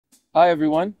Hi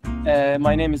everyone,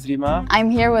 my name is Rima. I'm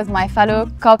here with my fellow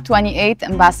COP28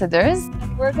 ambassadors.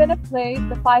 We're gonna play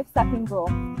the 5-second rule.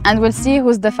 And we'll see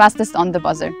who's the fastest on the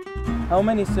buzzer. How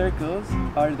many circles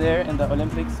are there in the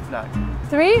Olympics flag?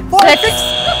 3, 4,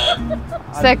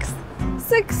 6.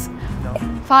 6. No.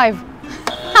 5.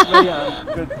 Mariam,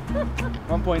 good.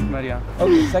 1 point, Mariam.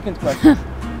 Okay, second question.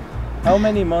 How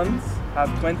many months have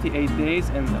 28 days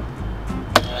in them?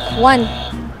 1.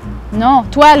 No,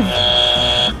 12.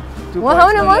 2 Well, points, how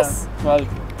many Mariam. months? 12.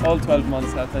 All 12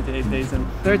 months have 28 days in.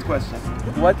 Third question.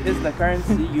 What is the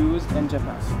currency used in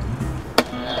Japan?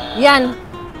 Yan.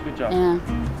 Good job. Yeah.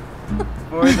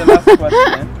 For the last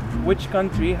question, which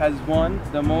country has won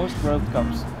the most World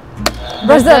Cups?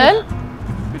 Brazil?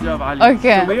 Good job, Ali.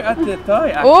 Okay. So we're at the tie,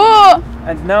 actually. Oh!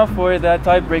 And now for the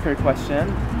tiebreaker question.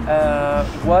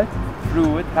 What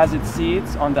fruit has its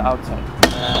seeds on the outside?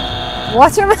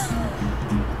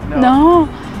 Watermelon. No.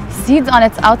 Seeds on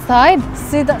its outside?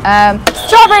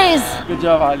 Strawberries. Good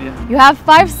job, Ali. You have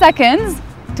 5 seconds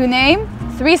to name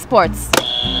 3 sports.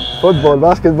 Football,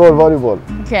 basketball, volleyball.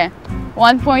 Okay.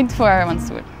 1 point for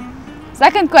Mansour.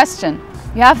 Second question.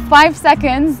 You have 5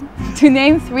 seconds to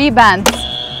name 3 bands.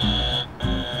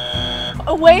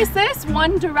 Oasis,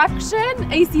 One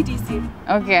Direction, AC/DC.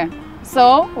 Okay.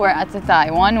 So we're at a tie,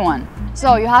 1-1.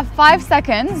 So you have 5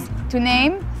 seconds to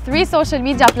name 3 social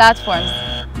media platforms.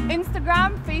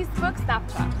 Instagram, Facebook,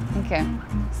 Snapchat. Okay.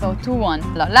 So 2-1.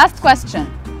 Last question.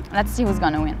 Let's see who's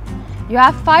gonna win. You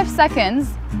have 5 seconds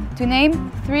to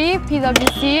name 3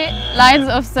 PwC lines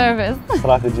of service.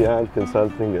 Strategy and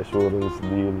consulting, assurance,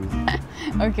 deals.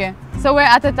 Okay. So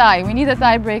we're at a tie. We need a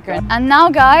tiebreaker. And now,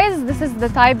 guys, this is the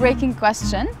tie-breaking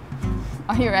question.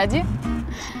 Are you ready?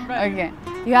 Ready. Okay.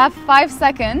 You have 5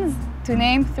 seconds to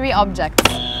name 3 objects.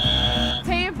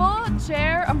 Table,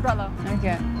 chair, umbrella.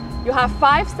 Okay. You have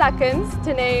 5 seconds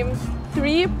to name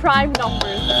 3 prime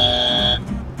numbers.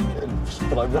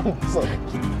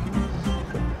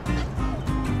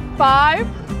 5,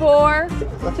 4,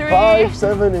 3, 5,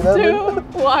 7, 11. 2,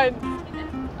 1.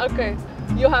 Okay.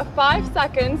 You have 5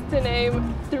 seconds to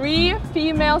name 3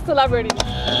 female celebrities.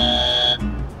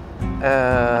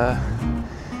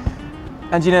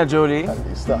 Angelina Jolie,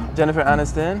 يستاهل. Jennifer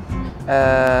Aniston,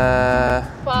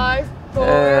 5,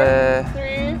 4,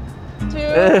 3, 2,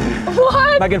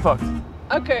 1. Megan Fox.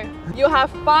 Okay. You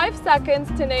have 5 seconds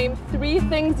to name 3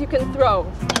 things you can throw.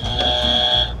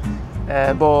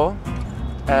 Ball,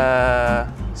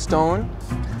 stone,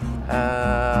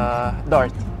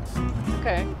 dart.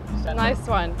 Okay. Nice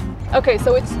one. Okay,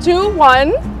 so it's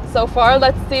 2-1 so far.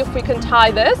 Let's see if we can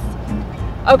tie this.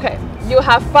 Okay. You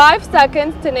have 5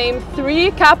 seconds to name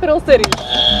 3 capital cities.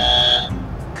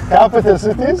 Capital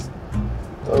cities.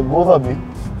 Abu Dhabi,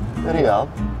 Riyadh,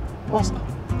 Moscow.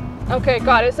 Okay,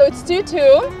 got it. So it's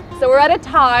 2-2. So we're at a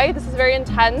tie. This is very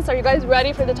intense. Are you guys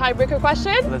ready for the tiebreaker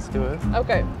question? Let's do it.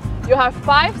 Okay. You have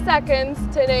 5 seconds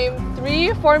to name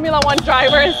 3 Formula 1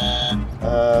 drivers.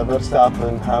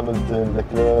 Verstappen, Hamilton,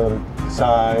 Leclerc,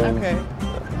 Sainz. Okay.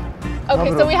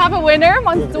 Okay, so we have a winner.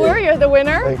 Mansour, you're the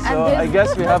winner. Thanks. So I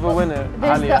guess we have a winner,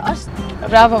 There's Alia. the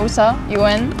Bravo, Usa. You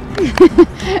win.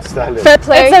 يستاهل. Fair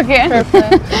play. It's okay. Fair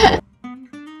play.